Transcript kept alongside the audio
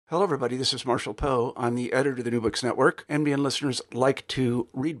Hello, everybody. This is Marshall Poe. I'm the editor of the New Books Network. NBN listeners like to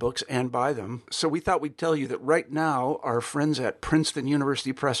read books and buy them. So we thought we'd tell you that right now, our friends at Princeton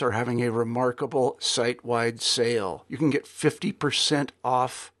University Press are having a remarkable site-wide sale. You can get 50%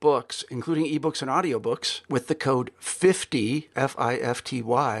 off books, including ebooks and audiobooks, with the code 50,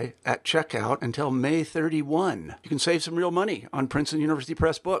 F-I-F-T-Y, at checkout until May 31. You can save some real money on Princeton University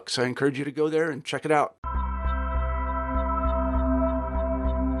Press books. I encourage you to go there and check it out.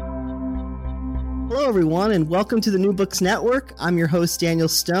 Hello, everyone, and welcome to the New Books Network. I'm your host, Daniel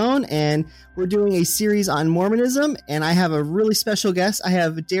Stone, and we're doing a series on Mormonism, and I have a really special guest. I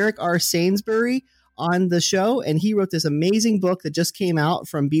have Derek R. Sainsbury on the show, and he wrote this amazing book that just came out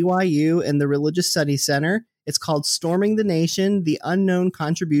from BYU and the Religious Studies Center. It's called Storming the Nation, The Unknown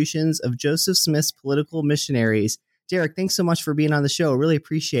Contributions of Joseph Smith's Political Missionaries. Derek, thanks so much for being on the show. Really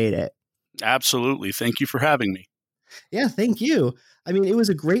appreciate it. Absolutely. Thank you for having me. Yeah, thank you. I mean, it was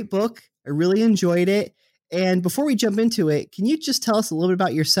a great book. I really enjoyed it. And before we jump into it, can you just tell us a little bit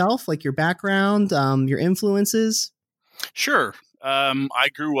about yourself, like your background, your influences? Sure. I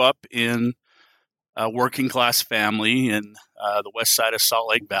grew up in a working class family in the west side of Salt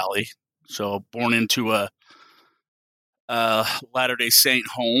Lake Valley. So born into a Latter-day Saint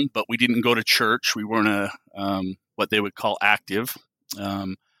home, but we didn't go to church. We weren't what they would call active.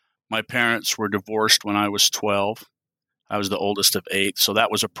 My parents were divorced when I was 12. I was the oldest of 8, so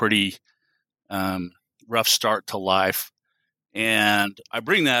that was a pretty rough start to life. And I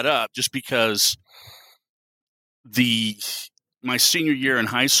bring that up just because my senior year in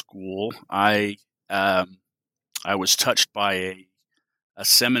high school, I was touched by a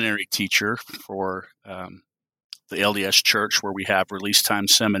seminary teacher for the LDS Church, where we have release time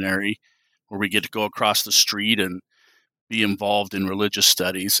seminary, where we get to go across the street and be involved in religious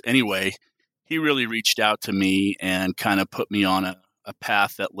studies. Anyway, he really reached out to me and kind of put me on a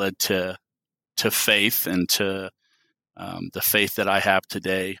path that led to faith and to the faith that I have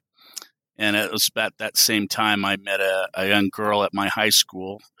today. And it was at that same time I met a young girl at my high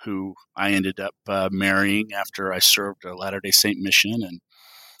school who I ended up marrying after I served a Latter-day Saint mission.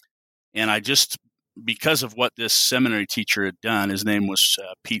 And I just, because of what this seminary teacher had done, his name was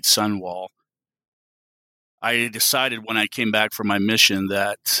Pete Sunwall, I decided when I came back from my mission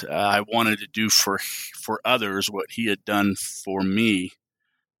that I wanted to do for others what he had done for me.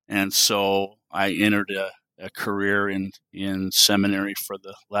 And so I entered a career in seminary for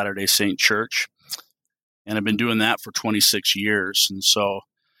the Latter-day Saint Church. And I've been doing that for 26 years. And so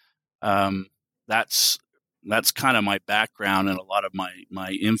that's kind of my background, and a lot of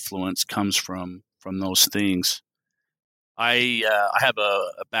my influence comes from those things. I have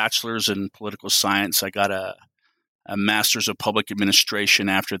a bachelor's in political science. I got a master's of public administration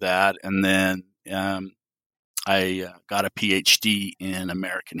after that, and then I got a PhD in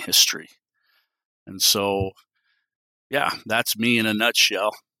American history. And so, yeah, that's me in a nutshell.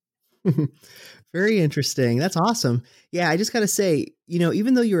 Very interesting. That's awesome. Yeah, I just got to say,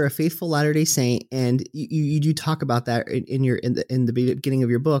 even though you're a faithful Latter-day Saint, and you do talk about that in the beginning of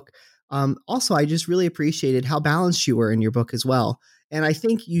your book. Also, I just really appreciated how balanced you were in your book as well. And I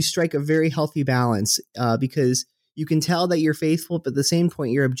think you strike a very healthy balance because you can tell that you're faithful, but at the same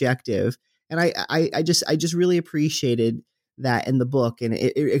point, you're objective. And I just really appreciated that in the book, and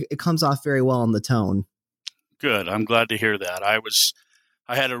it comes off very well in the tone. Good. I'm glad to hear that.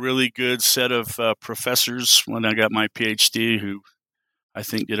 I had a really good set of professors when I got my PhD who I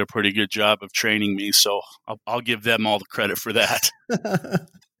think did a pretty good job of training me. So I'll give them all the credit for that.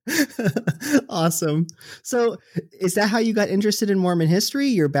 Awesome. So is that how you got interested in Mormon history,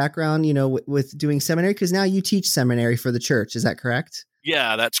 your background, with doing seminary? Because now you teach seminary for the church. Is that correct?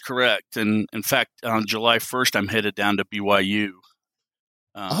 Yeah, that's correct. And in fact, on July 1st, I'm headed down to BYU.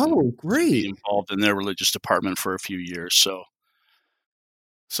 Oh, great. To be involved in their religious department for a few years. So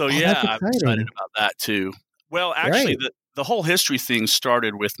yeah, I'm excited about that too. Well, actually, the whole history thing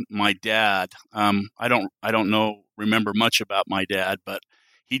started with my dad. I don't remember much about my dad, but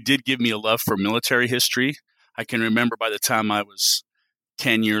he did give me a love for military history. I can remember by the time I was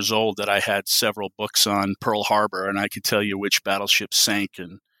 10 years old that I had several books on Pearl Harbor, and I could tell you which battleship sank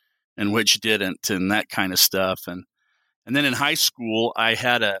and which didn't, and that kind of stuff. And then in high school, I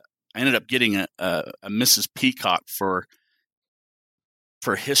ended up getting a Mrs. Peacock for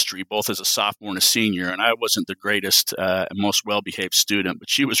history, both as a sophomore and a senior. And I wasn't the greatest and most well-behaved student, but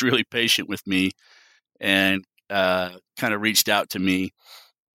she was really patient with me and kind of reached out to me.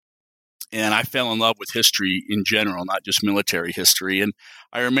 And I fell in love with history in general, not just military history. And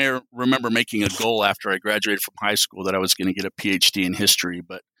I remember making a goal after I graduated from high school that I was going to get a PhD in history.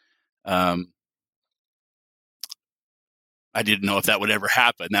 But I didn't know if that would ever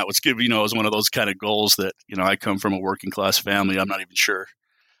happen. That was, it was one of those kind of goals that, I come from a working class family. I'm not even sure,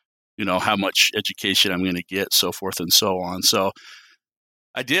 how much education I'm going to get, so forth and so on. So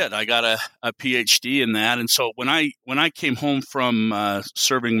I did. I got a PhD in that. And so when I came home from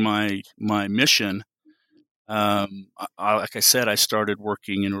serving my mission, like I said, I started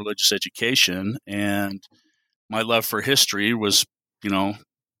working in religious education, and my love for history was,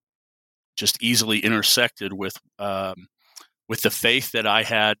 just easily intersected with the faith that I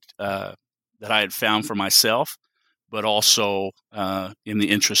had found for myself, but also in the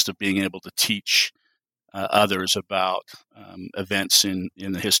interest of being able to teach others about events in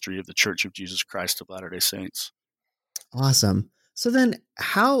the history of the Church of Jesus Christ of Latter-day Saints. Awesome. So then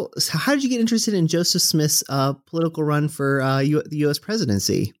how did you get interested in Joseph Smith's political run for the U.S.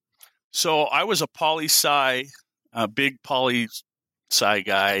 presidency? So I was a poli-sci, big poli-sci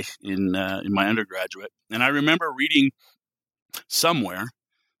guy in my undergraduate. And I remember reading somewhere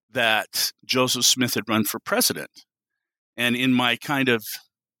that Joseph Smith had run for president. And in my kind of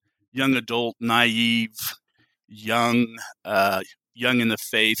young adult, naive, young in the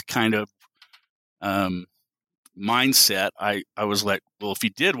faith kind of mindset, I was like, well, if he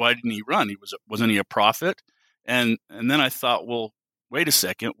did, why didn't he run? Wasn't he a prophet? And then I thought, well, wait a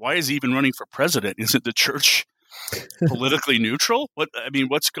second, why is he even running for president? Isn't the church politically neutral?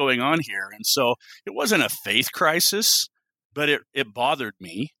 What's going on here? And so it wasn't a faith crisis, but it bothered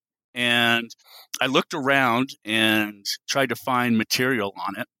me. And I looked around and tried to find material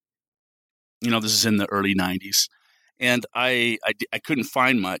on it. This is in the early 90s. And I couldn't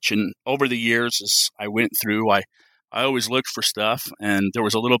find much. And over the years, as I went through, I always looked for stuff. And there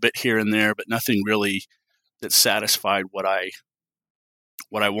was a little bit here and there, but nothing really that satisfied what I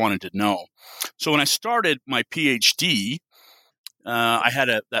wanted to know. So when I started my PhD,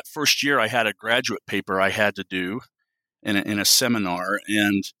 that first year I had a graduate paper I had to do in a seminar.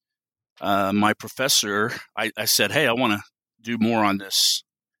 And my professor, I said, hey, I want to do more on this.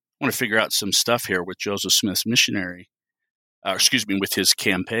 I want to figure out some stuff here with Joseph Smith's with his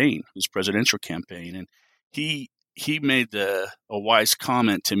campaign, his presidential campaign. And he made a wise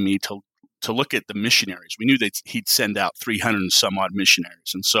comment to me to look at the missionaries. We knew that he'd send out 300 and some odd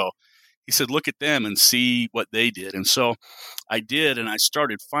missionaries. And so he said, look at them and see what they did. And so I did, and I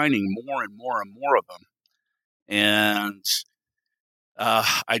started finding more and more and more of them. And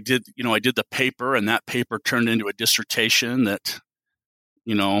I did the paper, and that paper turned into a dissertation that,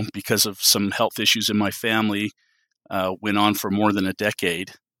 because of some health issues in my family, went on for more than a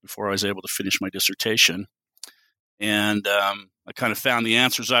decade before I was able to finish my dissertation. And I kind of found the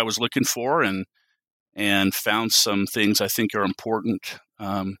answers I was looking for, and found some things I think are important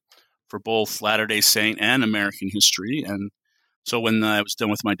for both Latter-day Saint and American history. And so when I was done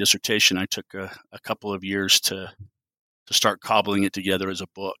with my dissertation, I took a couple of years to start cobbling it together as a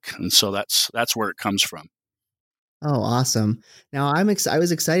book. And so that's where it comes from. Oh, awesome. Now I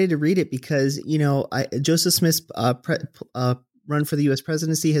was excited to read it because, Joseph Smith's run for the U.S.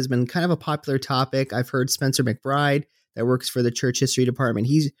 presidency has been kind of a popular topic. I've heard Spencer McBride, that works for the church history department,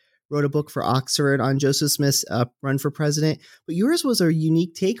 he wrote a book for Oxford on Joseph Smith's run for president. But yours was a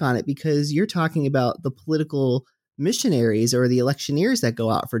unique take on it because you're talking about the political missionaries or the electioneers that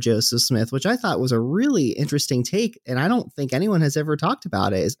go out for Joseph Smith, which I thought was a really interesting take. And I don't think anyone has ever talked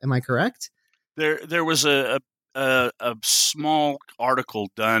about it. Am I correct? There was a small article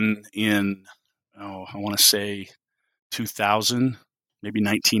done in, I want to say 2000, maybe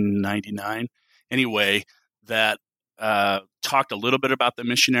 1999. Anyway, that talked a little bit about the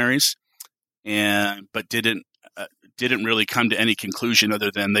missionaries, but didn't really come to any conclusion other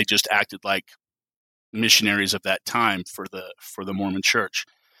than they just acted like missionaries of that time for the Mormon Church.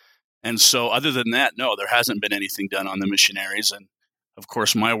 And so other than that, no, there hasn't been anything done on the missionaries. And of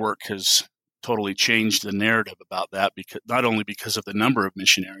course, my work has totally changed the narrative about that, because not only because of the number of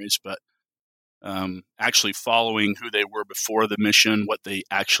missionaries, but actually following who they were before the mission, what they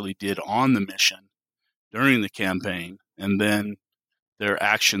actually did on the mission during the campaign, and then their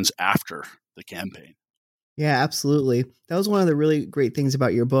actions after the campaign. Yeah, absolutely. That was one of the really great things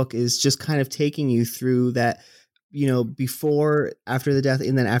about your book, is just kind of taking you through that, before, after the death,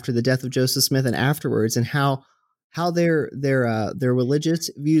 and then after the death of Joseph Smith and afterwards, and how their religious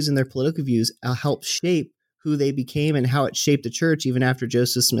views and their political views helped shape who they became and how it shaped the church even after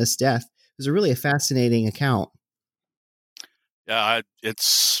Joseph Smith's death. It was a fascinating account. Yeah,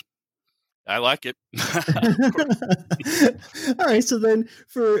 I like it. All right. So then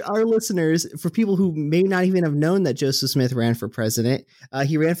for our listeners, for people who may not even have known that Joseph Smith ran for president,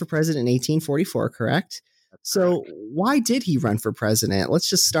 he ran for president in 1844, correct? So why did he run for president? Let's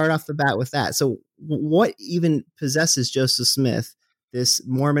just start off the bat with that. So what even possesses Joseph Smith, this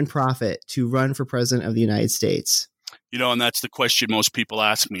Mormon prophet, to run for president of the United States? And that's the question most people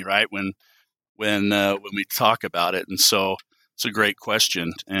ask me, right? When we talk about it. And so it's a great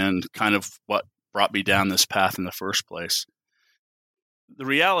question and kind of what brought me down this path in the first place. The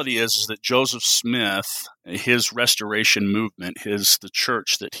reality is that Joseph Smith, his restoration movement, the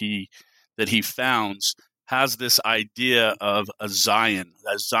church that he founds, has this idea of a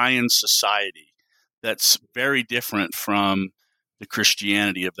Zion society that's very different from the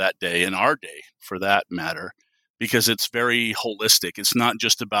Christianity of that day and our day, for that matter, because it's very holistic. It's not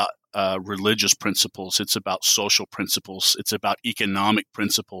just about religious principles. It's about social principles. It's about economic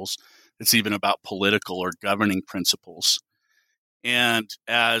principles. It's even about political or governing principles. And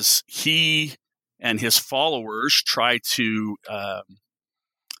as he and his followers try to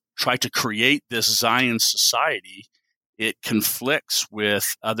create this Zion society, it conflicts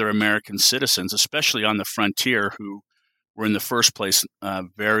with other American citizens, especially on the frontier, who were in the first place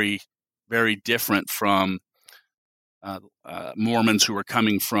very, very different from Mormons who were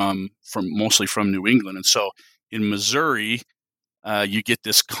coming from mostly from New England. And so in Missouri, you get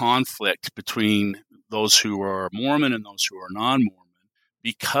this conflict between those who are Mormon and those who are non-Mormon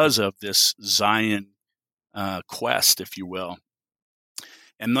because of this Zion quest, if you will.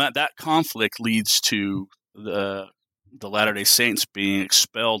 And that conflict leads to the Latter-day Saints being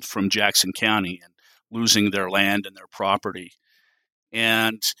expelled from Jackson County and losing their land and their property.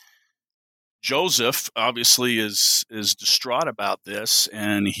 And Joseph obviously is distraught about this,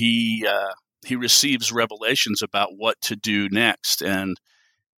 and he receives revelations about what to do next. And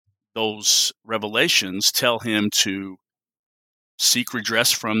those revelations tell him to seek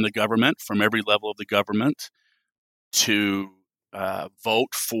redress from the government, from every level of the government, to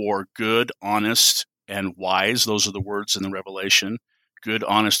vote for good, honest, and wise. Those are the words in the revelation: good,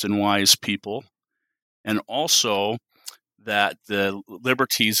 honest, and wise people. And also that the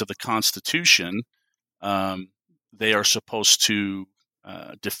liberties of the Constitution, they are supposed to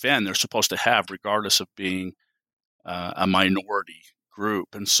defend, they're supposed to have, regardless of being a minority group.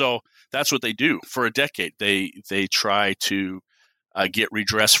 And so that's what they do for a decade. They try to get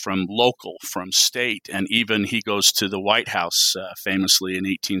redress from local, from state, and even he goes to the White House famously in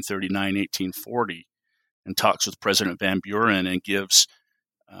 1839, 1840, and talks with President Van Buren and gives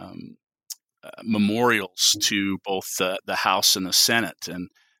memorials to both the House and the Senate. And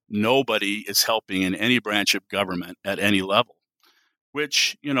nobody is helping in any branch of government at any level,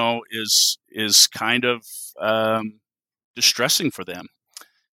 which, is kind of distressing for them.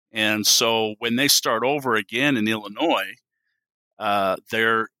 And so when they start over again in Illinois,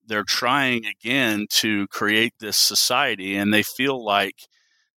 they're trying again to create this society, and they feel like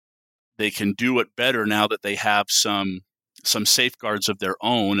they can do it better now that they have some safeguards of their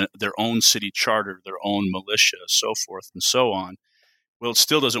own city charter, their own militia, so forth and so on. Well, it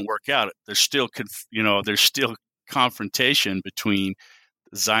still doesn't work out. There's still confrontation between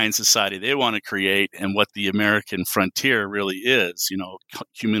the Zion society they want to create and what the American frontier really is,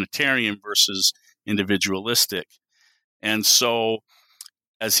 humanitarian versus individualistic. And so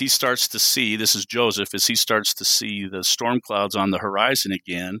as he starts to see, this is Joseph, as he starts to see the storm clouds on the horizon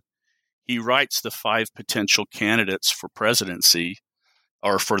again, he writes the 5 potential candidates for presidency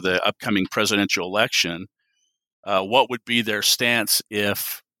or for the upcoming presidential election, what would be their stance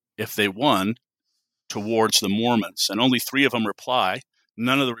if they won towards the Mormons. And only 3 of them reply.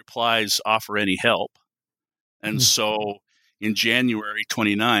 None of the replies offer any help. And so on January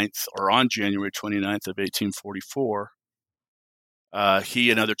 29th of 1844, he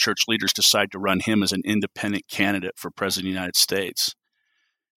and other church leaders decide to run him as an independent candidate for president of the United States.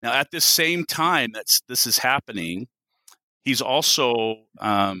 Now, at this same time that this is happening, he's also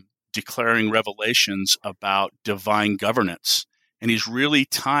declaring revelations about divine governance. And he's really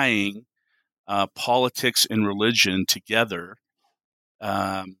tying politics and religion together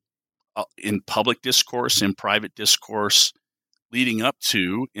in public discourse, in private discourse, leading up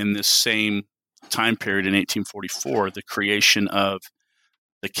to, in this same time period in 1844, the creation of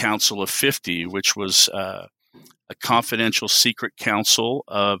the Council of 50, which was a confidential secret council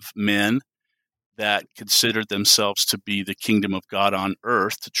of men that considered themselves to be the kingdom of God on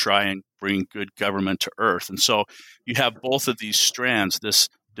earth, to try and bring good government to earth. And so you have both of these strands, this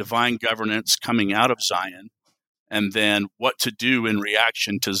divine governance coming out of Zion, and then what to do in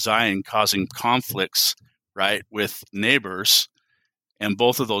reaction to Zion causing conflicts, right, with neighbors. And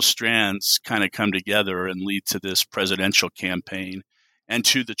both of those strands kind of come together and lead to this presidential campaign and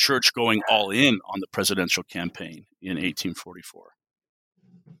to the church going all in on the presidential campaign in 1844.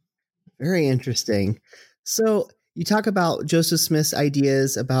 Very interesting. So, You talk about Joseph Smith's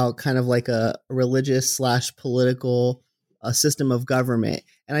ideas about kind of like a religious / political system of government.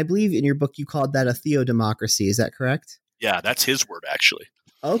 And I believe in your book, you called that a theodemocracy. Is that correct? Yeah, that's his word, actually.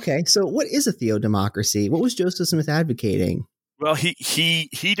 Okay. So what is a theodemocracy? What was Joseph Smith advocating? Well, he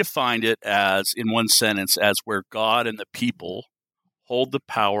defined it as, in one sentence, as where God and the people hold the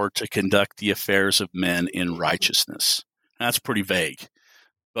power to conduct the affairs of men in righteousness. That's pretty vague.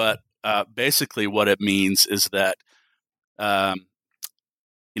 But basically what it means is that,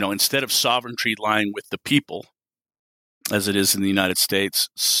 instead of sovereignty lying with the people, as it is in the United States,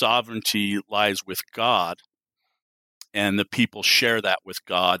 sovereignty lies with God, and the people share that with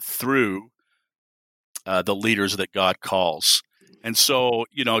God through the leaders that God calls. And so,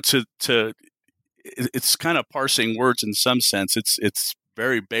 it's kind of parsing words in some sense. It's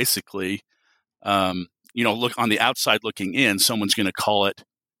very basically, look on the outside looking in, someone's going to call it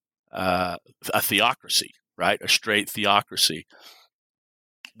a theocracy, right? A straight theocracy.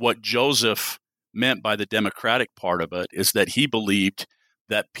 What Joseph meant by the democratic part of it is that he believed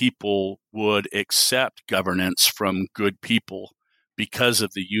that people would accept governance from good people because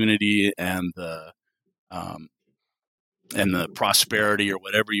of the unity and the prosperity, or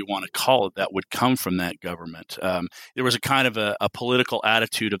whatever you want to call it, that would come from that government. There was a kind of a political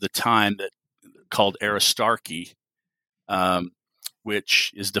attitude of the time that called aristarchy,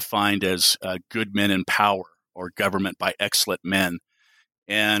 which is defined as good men in power, or government by excellent men.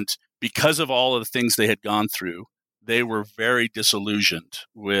 And because of all of the things they had gone through, they were very disillusioned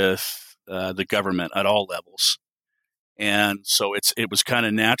with the government at all levels. And so it was kind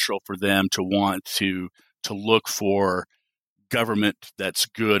of natural for them to want to look for government that's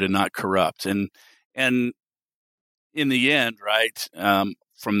good and not corrupt. And in the end, right,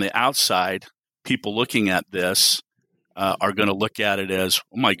 from the outside, people looking at this are going to look at it as,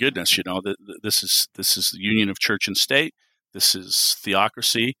 oh my goodness, this is the union of church and state. This is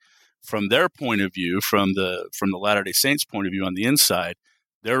theocracy. From their point of view, from the Latter-day Saints' point of view on the inside,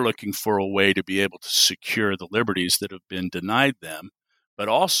 they're looking for a way to be able to secure the liberties that have been denied them. But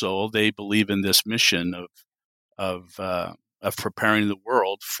also, they believe in this mission of preparing the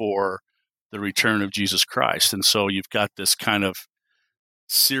world for the return of Jesus Christ. And so you've got this kind of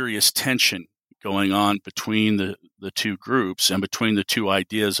serious tension going on between the two groups and between the two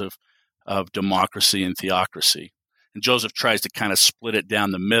ideas of democracy and theocracy. And Joseph tries to kind of split it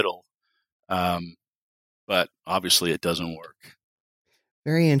down the middle, but obviously it doesn't work.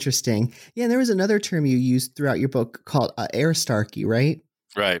 Very interesting. Yeah, and there was another term you used throughout your book called aristarchy, right?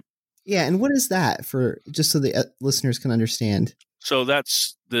 Right. Yeah, and what is that, for just so the listeners can understand? So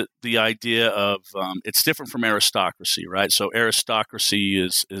that's the idea of it's different from aristocracy, right? So aristocracy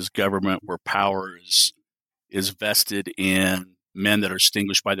is government where power is vested in men that are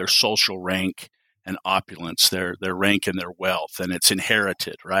distinguished by their social rank and opulence, their rank and their wealth, and it's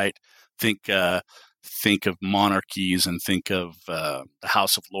inherited, right? Think of monarchies, and think of the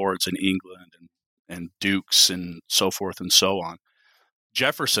House of Lords in England, and dukes and so forth and so on.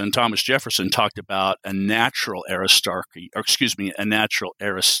 Thomas Jefferson talked about a natural aristocracy,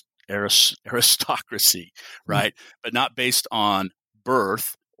 right? But not based on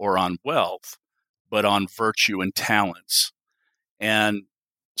birth or on wealth, but on virtue and talents. And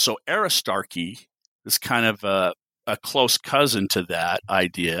so aristarchy is kind of a close cousin to that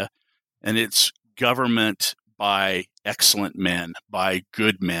idea, and it's government by excellent men, by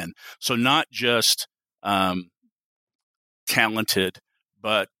good men. So not just talented,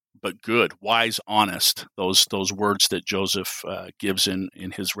 but good, wise, honest. Those words that Joseph gives in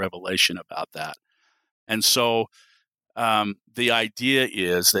his revelation about that. And so the idea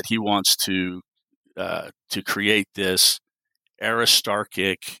is that he wants to create this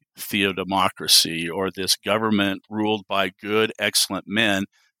aristarchic theodemocracy, or this government ruled by good, excellent men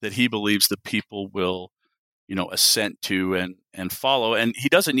that he believes the people will, assent to and follow. And he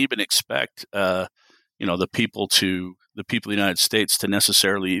doesn't even expect, the people of the United States to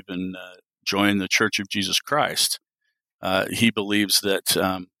necessarily even join the Church of Jesus Christ. He believes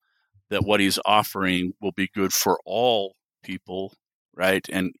that what he's offering will be good for all people, right?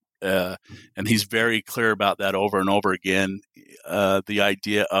 And he's very clear about that over and over again. The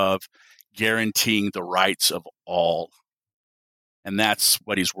idea of guaranteeing the rights of all, and that's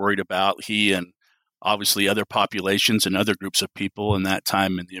what he's worried about. He and obviously other populations and other groups of people in that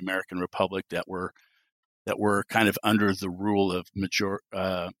time in the American Republic that were kind of under the rule of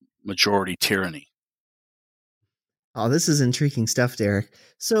majority tyranny. Oh, this is intriguing stuff, Derek.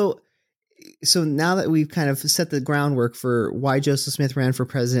 So now that we've kind of set the groundwork for why Joseph Smith ran for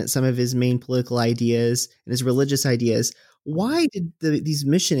president, some of his main political ideas and his religious ideas, Why did these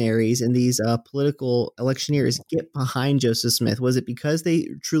missionaries and these political electioneers get behind Joseph Smith? Was it because they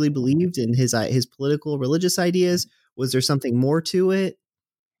truly believed in his political religious ideas? Was there something more to it?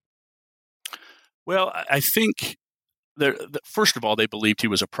 Well, I think first of all, they believed he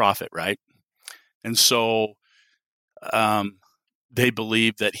was a prophet, right? And so they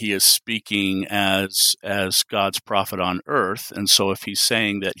believe that he is speaking as God's prophet on earth. And so if he's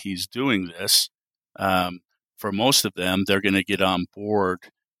saying that he's doing this, for most of them, they're going to get on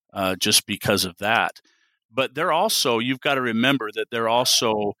board just because of that. But they're also, you've got to remember that they're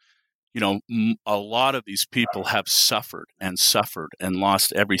also, a lot of these people have suffered and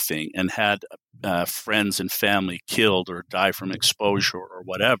lost everything and had friends and family killed or die from exposure or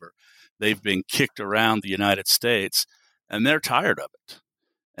whatever. They've been kicked around the United States, and they're tired of it.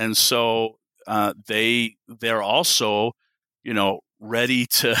 And so they're also, ready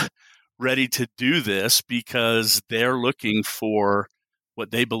to do this because they're looking for what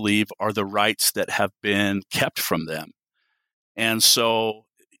they believe are the rights that have been kept from them. And so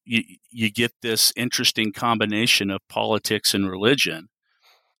you get this interesting combination of politics and religion.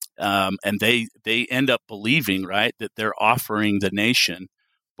 And they end up believing, right, that they're offering the nation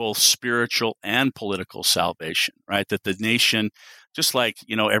both spiritual and political salvation, right? That the nation, just like,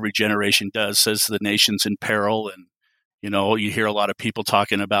 every generation does, says the nation's in peril. And, you hear a lot of people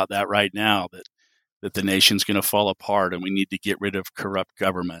talking about that right now, that the nation's going to fall apart and we need to get rid of corrupt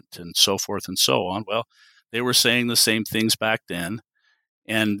government and so forth and so on. Well, they were saying the same things back then.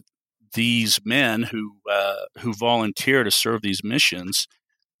 And these men who volunteer to serve these missions,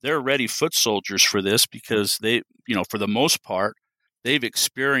 they're ready foot soldiers for this because they, for the most part, they've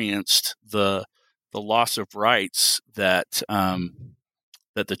experienced the loss of rights that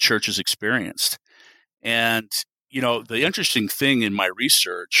the church has experienced. And, the interesting thing in my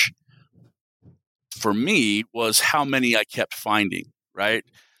research for me was how many I kept finding, right?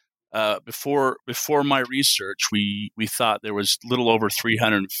 Before my research, we thought there was a little over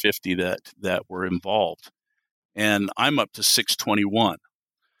 350 that were involved, and I'm up to 621.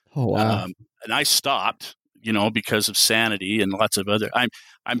 Oh wow! And I stopped, because of sanity and lots of other. I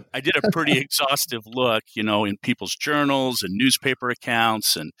did a pretty exhaustive look, in people's journals and newspaper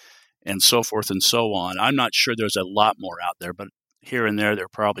accounts and so forth and so on. I'm not sure there's a lot more out there, but here and there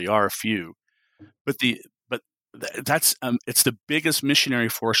probably are a few. But that's it's the biggest missionary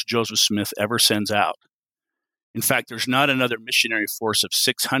force Joseph Smith ever sends out. In fact, there's not another missionary force of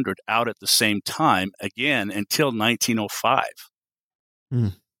 600 out at the same time again until 1905.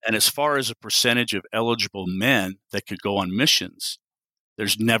 Mm. And as far as a percentage of eligible men that could go on missions,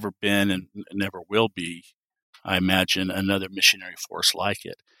 there's never been and never will be, I imagine, another missionary force like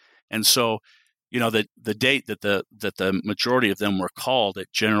it. And so, the date that the majority of them were called at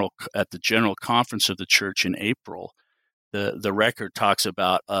the general conference of the church in April, the record talks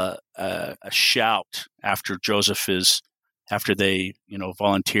about a shout after they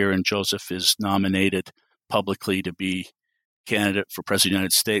volunteer and Joseph is nominated publicly to be candidate for president of the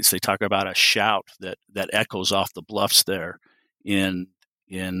United States. They talk about a shout that echoes off the bluffs there in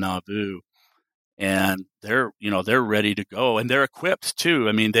Nauvoo, and they're ready to go, and they're equipped too.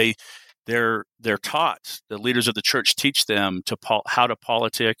 I mean, they're taught. The leaders of the church teach them how to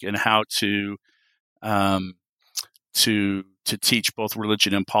politic and how to teach both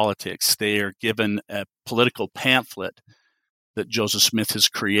religion and politics. They are given a political pamphlet that Joseph Smith has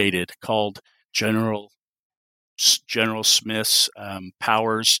created called General Smith's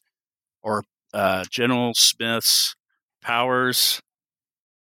Powers, or General Smith's Powers.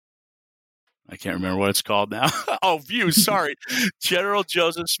 I can't remember what it's called now. Views. Sorry. General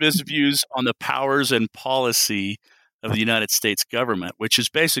Joseph Smith's views on the powers and policy of the United States government, which is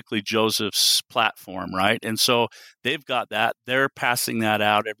basically Joseph's platform, right? And so they've got that. They're passing that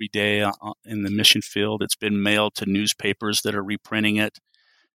out every day in the mission field. It's been mailed to newspapers that are reprinting it.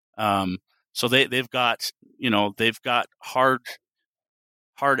 So they've got hardcore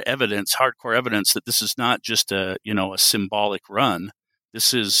evidence that this is not just a symbolic run.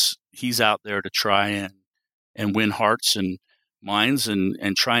 He's out there to try and win hearts and minds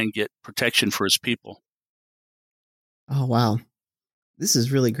and try and get protection for his people. Oh wow, this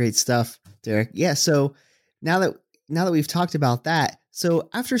is really great stuff, Derek. Yeah. So now that we've talked about that, so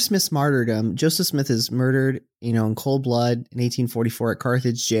after Smith's martyrdom, Joseph Smith is murdered, in cold blood in 1844 at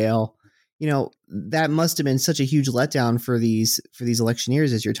Carthage jail. That must have been such a huge letdown for these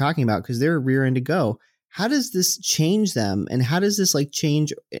electioneers, as you're talking about, because they're rearing to go. How does this change them, and how does this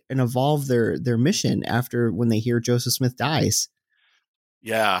change and evolve their mission after when they hear Joseph Smith dies?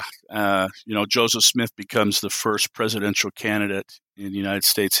 Yeah, Joseph Smith becomes the first presidential candidate in United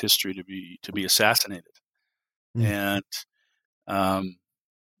States history to be assassinated, and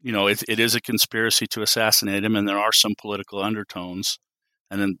it is a conspiracy to assassinate him, and there are some political undertones.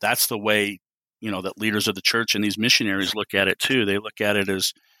 And then that's the way, that leaders of the church and these missionaries look at it too. They look at it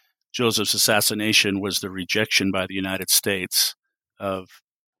as Joseph's assassination was the rejection by the United States of,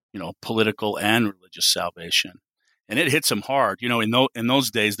 political and religious salvation. And it hits them hard. In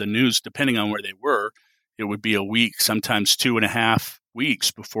those days, the news, depending on where they were, it would be a week, sometimes 2.5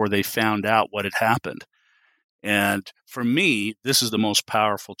 weeks before they found out what had happened. And for me, this is the most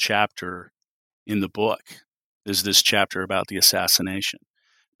powerful chapter in the book, is this chapter about the assassination.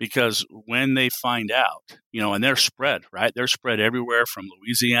 Because when they find out, and they're spread, right? They're spread everywhere from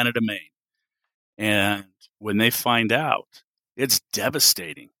Louisiana to Maine. And when they find out, it's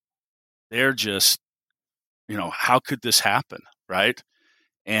devastating. They're just, how could this happen, right?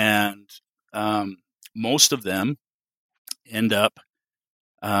 And most of them end up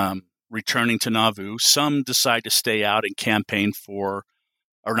returning to Nauvoo. Some decide to stay out and campaign or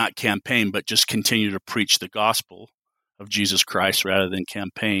not campaign, but just continue to preach the gospel of Jesus Christ rather than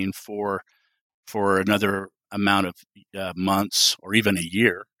campaign for another amount of months or even a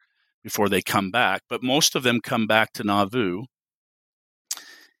year before they come back. But most of them come back to Nauvoo,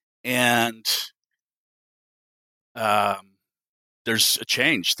 and there's a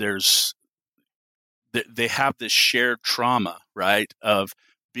change. They have this shared trauma, right, of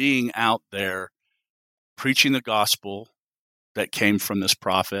being out there preaching the gospel that came from this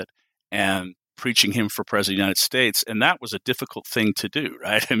prophet and preaching him for president of the United States. And that was a difficult thing to do,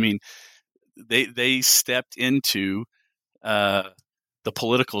 right? I mean, they stepped into the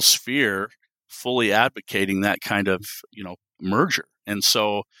political sphere fully advocating that kind of, merger. And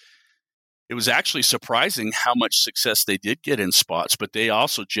so it was actually surprising how much success they did get in spots, but they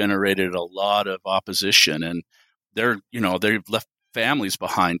also generated a lot of opposition, and they've left families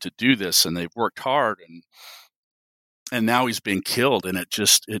behind to do this, and they've worked hard, and now he's being killed, and it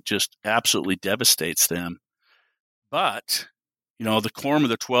just absolutely devastates them. But, the quorum of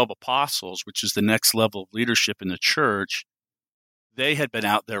the 12 apostles, which is the next level of leadership in the church, they had been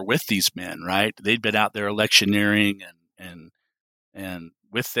out there with these men, right? They'd been out there electioneering and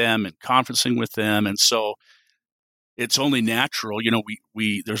with them and conferencing with them. And so it's only natural,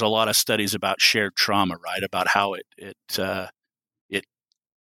 we there's a lot of studies about shared trauma, right? About how it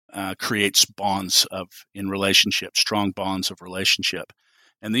creates bonds in relationship, strong bonds of relationship.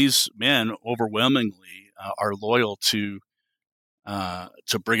 And these men overwhelmingly are loyal to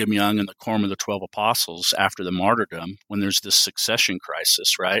Brigham Young and the quorum of the 12 apostles after the martyrdom, when there's this succession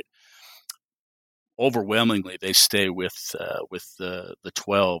crisis, right? Overwhelmingly, they stay with the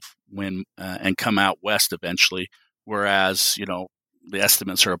 12 and come out west eventually. Whereas, the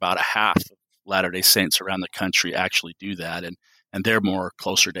estimates are about a half of Latter-day Saints around the country actually do that, and they're more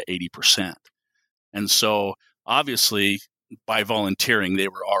closer to 80%. And so, obviously, by volunteering, they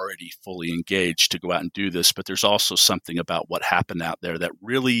were already fully engaged to go out and do this. But there's also something about what happened out there that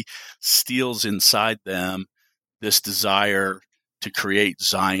really steals inside them this desire to create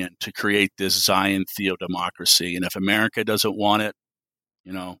Zion, to create this Zion theodemocracy. And if America doesn't want it,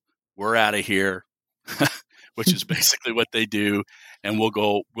 we're out of here, which is basically what they do. And we'll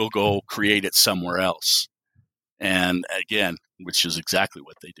go create it somewhere else. And again, which is exactly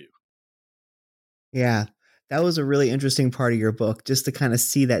what they do. Yeah. That was a really interesting part of your book, just to kind of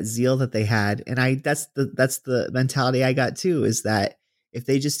see that zeal that they had. And that's the mentality I got too, is that if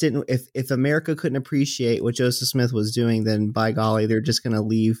they just didn't, if America couldn't appreciate what Joseph Smith was doing, then by golly, they're just going to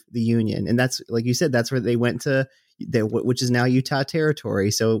leave the Union. And that's, like you said, that's where they went to, which is now Utah Territory.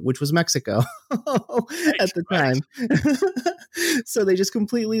 So, which was Mexico at the time. So they just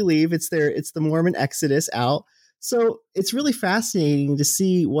completely leave. It's the Mormon exodus out. So it's really fascinating to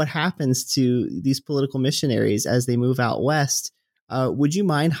see what happens to these political missionaries as they move out west. Would you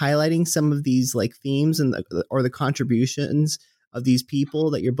mind highlighting some of these themes or the contributions of these people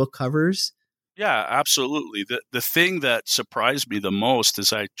that your book covers? Yeah, absolutely. The thing that surprised me the most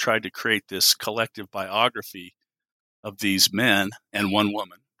as I tried to create this collective biography of these men, and one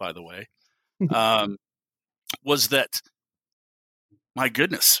woman, by the way, was that, my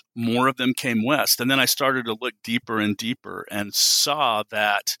goodness, more of them came west. And then I started to look deeper and deeper and saw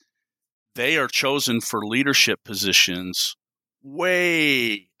that they are chosen for leadership positions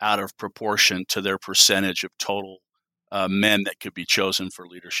way out of proportion to their percentage of total men that could be chosen for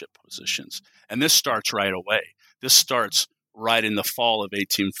leadership positions. And this starts right away. This starts right in the fall of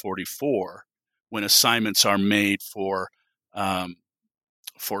 1844, when assignments are made for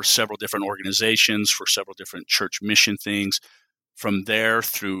several different organizations, for several different church mission things. From there,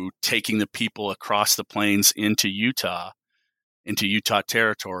 through taking the people across the plains into Utah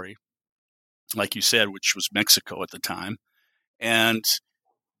Territory, like you said, which was Mexico at the time, And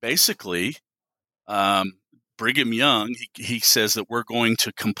basically, Brigham Young, he says that we're going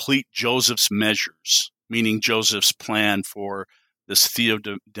to complete Joseph's measures, meaning Joseph's plan for this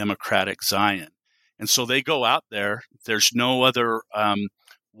theo-democratic Zion. And so they go out there. There's no other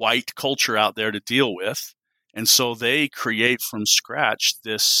white culture out there to deal with. And so they create from scratch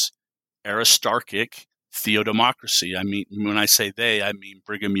this Aristarchic theodemocracy. I mean, when I say they, I mean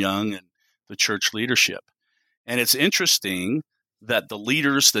Brigham Young and the church leadership. And it's interesting that the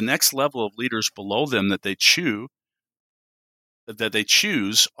leaders, the next level of leaders below them that they choose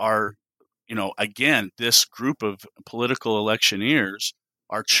are, again, this group of political electioneers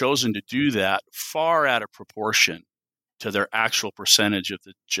are chosen to do that far out of proportion to their actual percentage of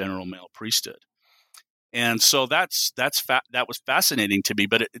the general male priesthood. And so that was fascinating to me,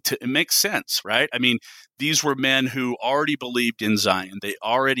 but it makes sense, right? I mean, these were men who already believed in Zion. They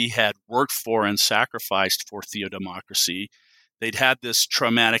already had worked for and sacrificed for theodemocracy. They'd had this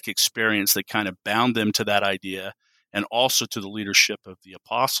traumatic experience that kind of bound them to that idea and also to the leadership of the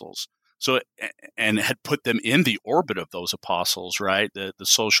apostles. So, and had put them in the orbit of those apostles, right? The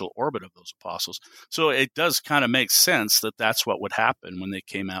social orbit of those apostles. So it does kind of make sense that that's what would happen when they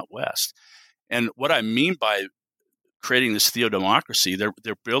came out west. And what I mean by creating this theodemocracy,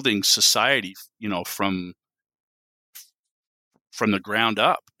 they're building society, from the ground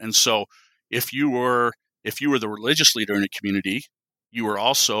up. And so if you were the religious leader in a community, you were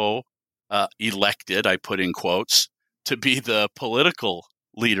also elected, I put in quotes, to be the political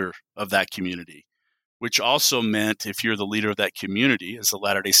leader of that community, which also meant if you're the leader of that community, as the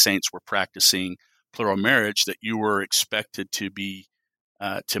Latter-day Saints were practicing plural marriage, that you were expected to be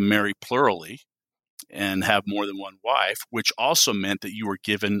to marry plurally and have more than one wife, which also meant that you were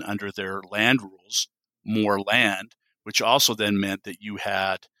given under their land rules more land, which also then meant that you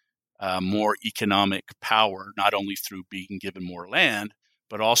had more economic power, not only through being given more land,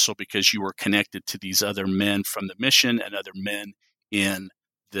 but also because you were connected to these other men from the mission and other men in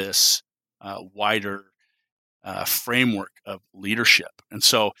this wider framework of leadership. And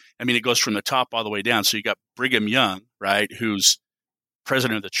so, I mean, it goes from the top all the way down. So you got Brigham Young, right, who's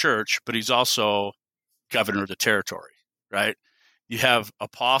president of the church, but he's also governor of the territory, right? You have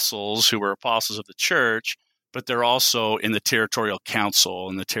apostles who were apostles of the church, but they're also in the territorial council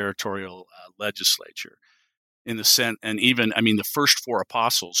and the territorial legislature. In the sense, and even, I mean, the first four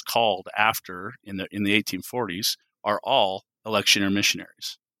apostles called after in the 1840s are all electioneer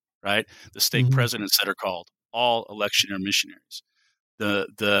missionaries, right? The stake presidents that are called all electioneer missionaries.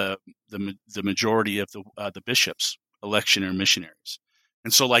 The majority of the bishops electioneer missionaries.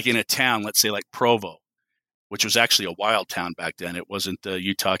 And so, like in a town, let's say like Provo, which was actually a wild town back then. It wasn't the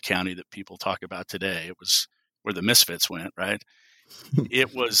Utah County that people talk about today. It was where the misfits went, right?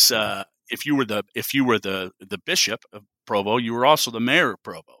 It was if you were the bishop of Provo, you were also the mayor of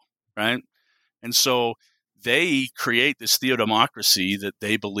Provo, right? And so they create this theodemocracy that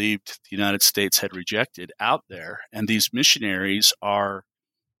they believed the United States had rejected out there, and these missionaries are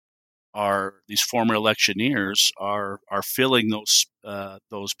these former electioneers are filling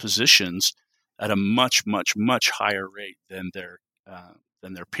those positions at a much, much, much higher rate than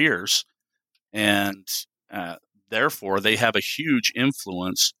their peers, and therefore they have a huge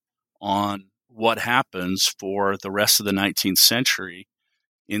influence on what happens for the rest of the 19th century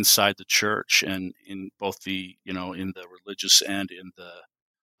inside the church and in both the in the religious and in the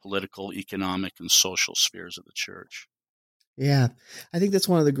political, economic, and social spheres of the church. Yeah, I think that's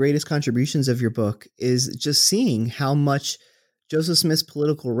one of the greatest contributions of your book is just seeing how much Joseph Smith's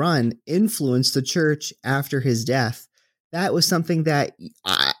political run influenced the church after his death. That was something that,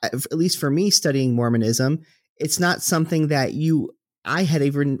 at least for me studying Mormonism, it's not something that I had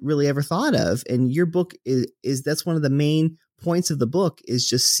even really ever thought of. And your book is that's one of the main points of the book is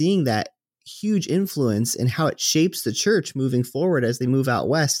just seeing that huge influence and how it shapes the church moving forward as they move out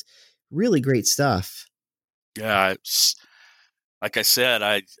west. Really great stuff. Yeah, like I said,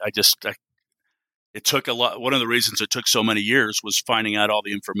 it took a lot. One of the reasons it took so many years was finding out all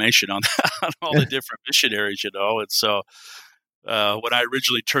the information on all the different missionaries, And so when I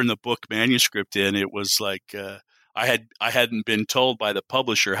originally turned the book manuscript in, it was like I hadn't been told by the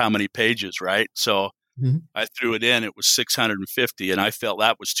publisher how many pages, right? So I threw it in. It was 650, and I felt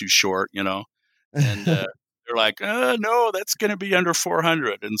that was too short, And they're like, no, that's going to be under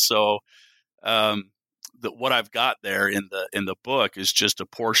 400. And so what I've got there in the book is just a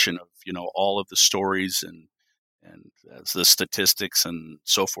portion of all of the stories and the statistics and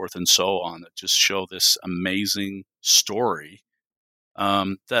so forth and so on that just show this amazing story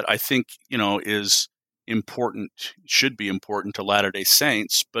that I think is important, should be important to Latter-day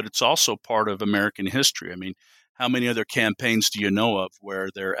Saints, but it's also part of American history. I mean, how many other campaigns do you know of where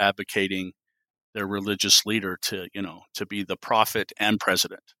they're advocating their religious leader to, to be the prophet and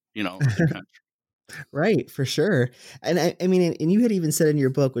president, of the country? Right, for sure. And I mean, and you had even said in your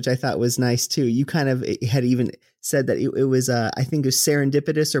book, which I thought was nice too, you kind of had even said that it was, I think it was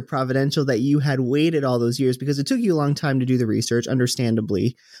serendipitous or providential that you had waited all those years, because it took you a long time to do the research,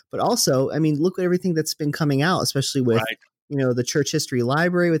 understandably. But also, I mean, look at everything that's been coming out, especially with, Right. The Church History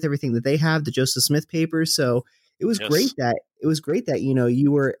Library, with everything that they have, the Joseph Smith papers. So it was Yes. great that,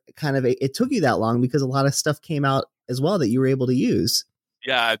 you were kind of, it took you that long because a lot of stuff came out as well that you were able to use.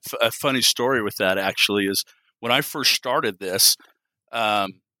 Yeah, a funny story with that actually is when I first started this, I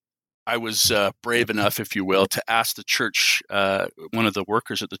was brave enough, if you will, to ask the church, one of the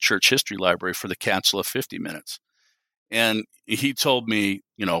workers at the Church History Library, for the Council of 50 Minutes. And he told me,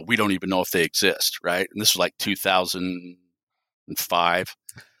 we don't even know if they exist, right? And this was like 2005.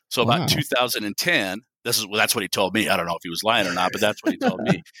 So Wow. about 2010, that's what he told me. I don't know if he was lying or not, but that's what he told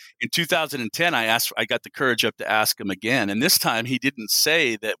me. In 2010, I got the courage up to ask him again. And this time he didn't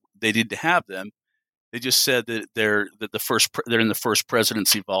say that they didn't have them. They just said that they're in the first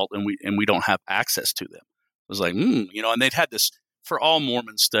presidency vault, and we don't have access to them. I was like, and they'd had this for all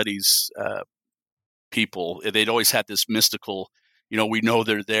Mormon studies people. They'd always had this mystical, we know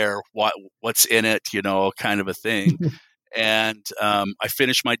they're there. What's in it, kind of a thing. And I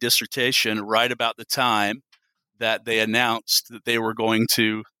finished my dissertation right about the time that they announced that they were going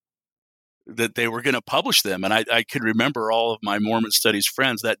to publish them. And I could remember all of my Mormon studies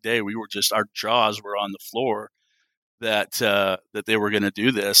friends that day. We were just, our jaws were on the floor that they were going to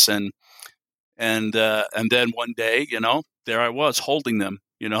do this. And then one day, there I was holding them,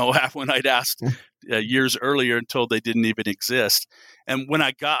 when I'd asked years earlier and told they didn't even exist. And when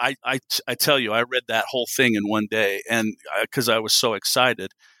I tell you, I read that whole thing in one day, and because I was so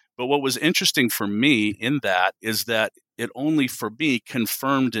excited. But what was interesting for me in that is that it only for me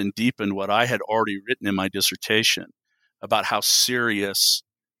confirmed and deepened what I had already written in my dissertation about how serious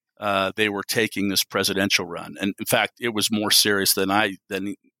they were taking this presidential run. And in fact, it was more serious than I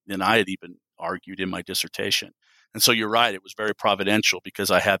had even argued in my dissertation. And so you're right, it was very providential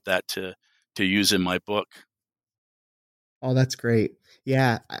because I had that to use in my book. Oh, that's great.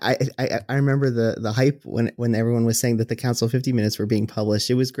 Yeah, I remember the hype when everyone was saying that the Council of 50 Minutes were being published.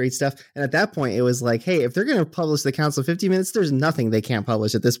 It was great stuff. And at that point, it was like, hey, if they're going to publish the Council of 50 Minutes, there's nothing they can't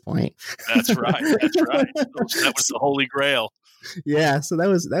publish at this point. That's right. That's right. That was the Holy Grail. Yeah, so that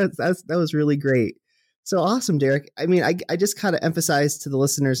was really great. So awesome, Derek. I mean, I just kind of emphasize to the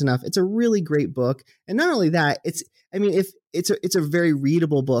listeners enough. It's a really great book. And not only that, it's a very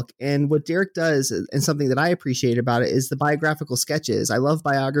readable book. And what Derek does, and something that I appreciate about it, is the biographical sketches. I love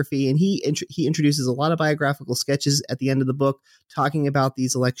biography, and he introduces a lot of biographical sketches at the end of the book, talking about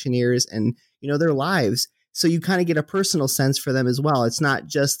these electioneers and, their lives. So you kind of get a personal sense for them as well. It's not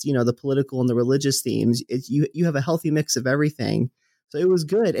just, the political and the religious themes. You have a healthy mix of everything. So it was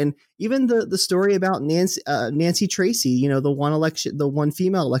good. And even the story about Nancy Tracy, the one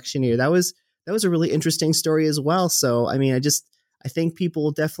female electioneer, that was a really interesting story as well. So, I mean, I think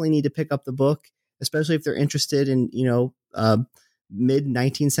people definitely need to pick up the book, especially if they're interested in, mid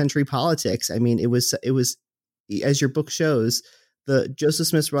 19th century politics. I mean, it was, as your book shows, the Joseph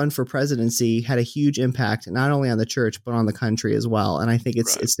Smith's run for presidency had a huge impact, not only on the church, but on the country as well. And I think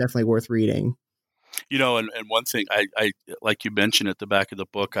it's definitely worth reading. And one thing I like you mentioned at the back of the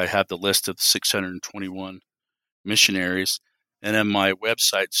book, I have the list of the 621 missionaries. And on my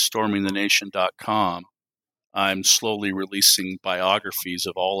website, stormingthenation.com, I'm slowly releasing biographies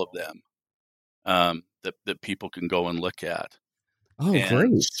of all of them that people can go and look at. Oh,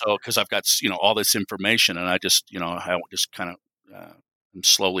 great. So, because I've got, all this information, and I just, I just kind of I'm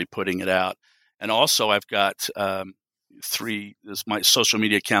slowly putting it out. And also I've got my social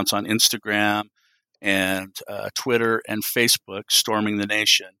media accounts on Instagram and Twitter and Facebook, Storming the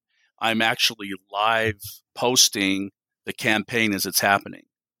Nation. I'm actually live posting the campaign as it's happening.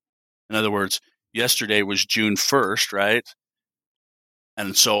 In other words, yesterday was June 1st, right?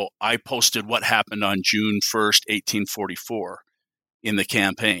 And so I posted what happened on June 1st, 1844 in the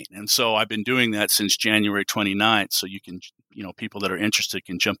campaign. And so I've been doing that since January 29th. So you can, people that are interested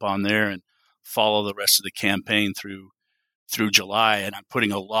can jump on there and follow the rest of the campaign through July. And I'm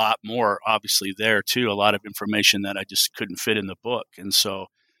putting a lot more, obviously, there too, a lot of information that I just couldn't fit in the book. And so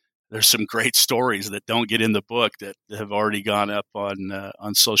there's some great stories that don't get in the book that have already gone up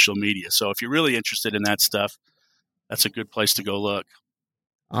on social media. So if you're really interested in that stuff, that's a good place to go look.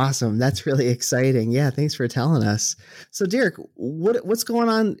 Awesome. That's really exciting. Yeah. Thanks for telling us. So Derek, what's going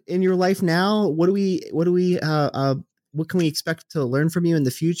on in your life now? What can we expect to learn from you in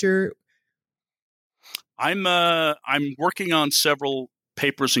the future? I'm working on several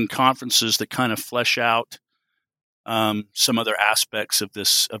papers and conferences that kind of flesh out some other aspects of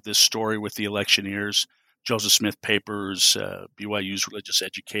this story with the electioneers. Joseph Smith papers, BYU's religious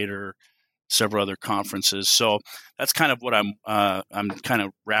educator, several other conferences. So that's kind of what I'm kind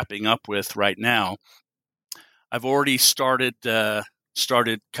of wrapping up with right now. I've already started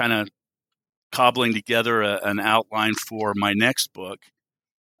kind of cobbling together an outline for my next book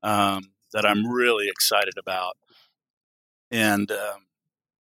that I'm really excited about, and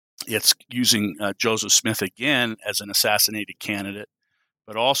it's using Joseph Smith again as an assassinated candidate,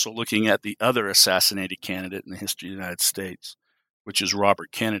 but also looking at the other assassinated candidate in the history of the United States, which is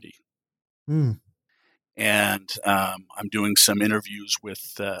Robert Kennedy. And I'm doing some interviews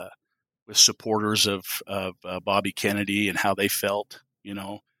with supporters of Bobby Kennedy and how they felt,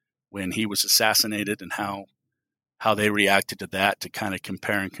 when he was assassinated, and how they reacted to that, to kind of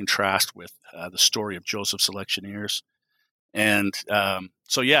compare and contrast with the story of Joseph's electioneers. And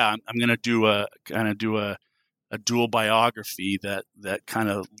so, yeah, I'm going to do a dual biography that kind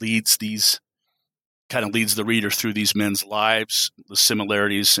of leads the reader through these men's lives, the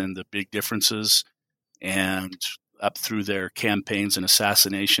similarities and the big differences, and up through their campaigns and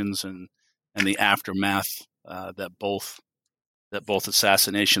assassinations and the aftermath that both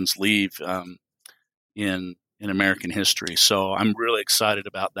assassinations leave in American history. So I'm really excited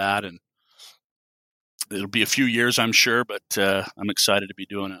about that, and it'll be a few years, I'm sure, but I'm excited to be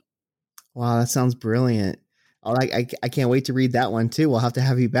doing it. Wow, that sounds brilliant. I can't wait to read that one too. We'll have to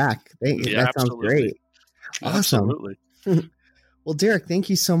have you back. That sounds great. Awesome. Absolutely. Well, Derek, thank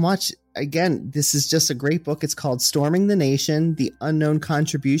you so much. Again, this is just a great book. It's called Storming the Nation, The Unknown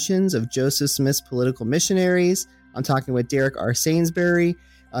Contributions of Joseph Smith's Political Missionaries. I'm talking with Derek R. Sainsbury.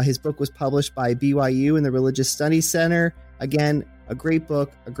 His book was published by BYU and the Religious Studies Center. Again, a great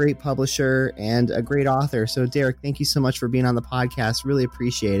book, a great publisher, and a great author. So, Derek, thank you so much for being on the podcast. Really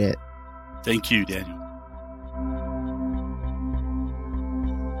appreciate it. Thank you, Daniel.